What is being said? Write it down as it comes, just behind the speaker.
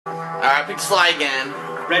Alright, pick Sly again.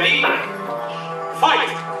 Ready? Fight!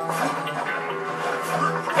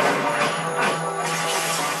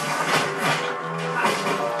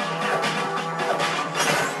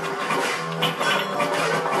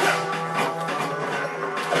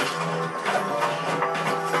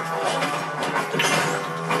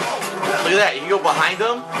 Look at that, you can go behind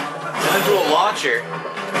them and then do a launcher.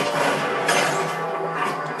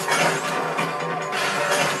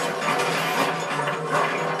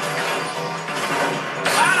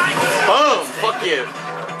 Boom! Fuck you.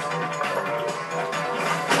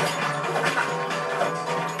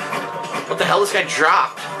 What the hell? This guy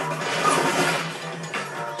dropped.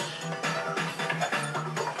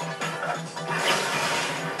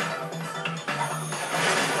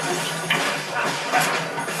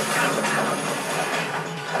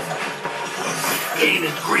 Pain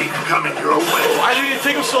and grief coming your way. Why did it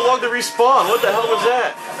take him so long to respawn? What the hell was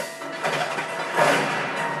that?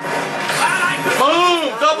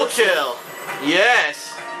 Boom! Double kill!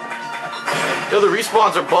 Yes! Yo, the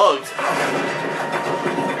respawns are bugged.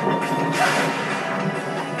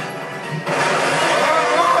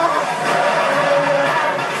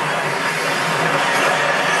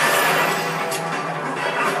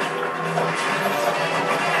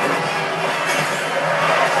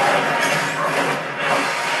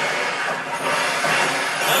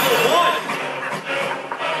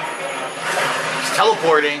 He's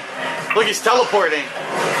teleporting. Look, he's teleporting.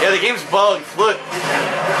 Yeah, the game's bugged. Look. I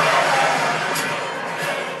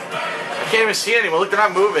can't even see anyone. Look, they're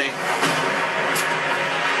not moving.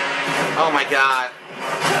 Oh my god.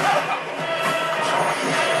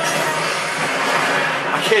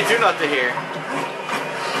 I can't do nothing here.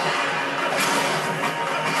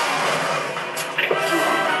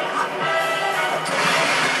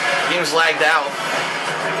 The game's lagged out.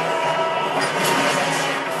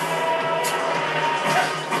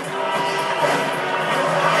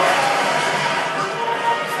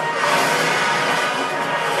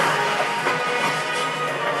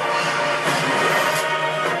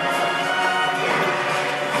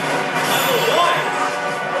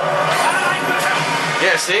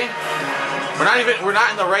 Yeah, see? We're not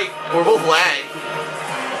in the right, we're both lag.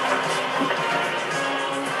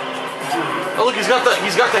 Oh look, he's got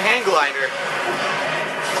the hand glider.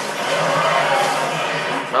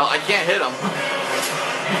 Well, I can't hit him.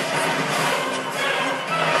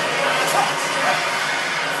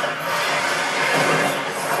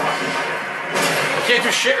 I can't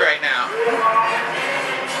do shit right now.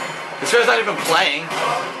 This guy's not even playing.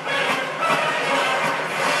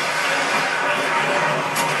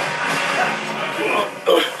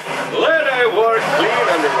 Let I work clean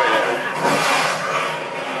underwear.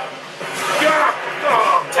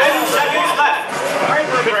 10 seconds left.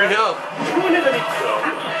 Good for him.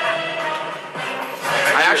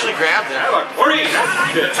 I actually grabbed him. 3,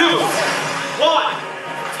 2, 1.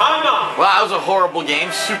 Time up. Wow, that was a horrible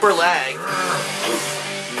game. Super lag.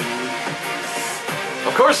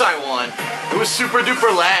 Of course I won. It was super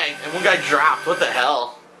duper lag, and one guy dropped. What the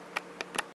hell?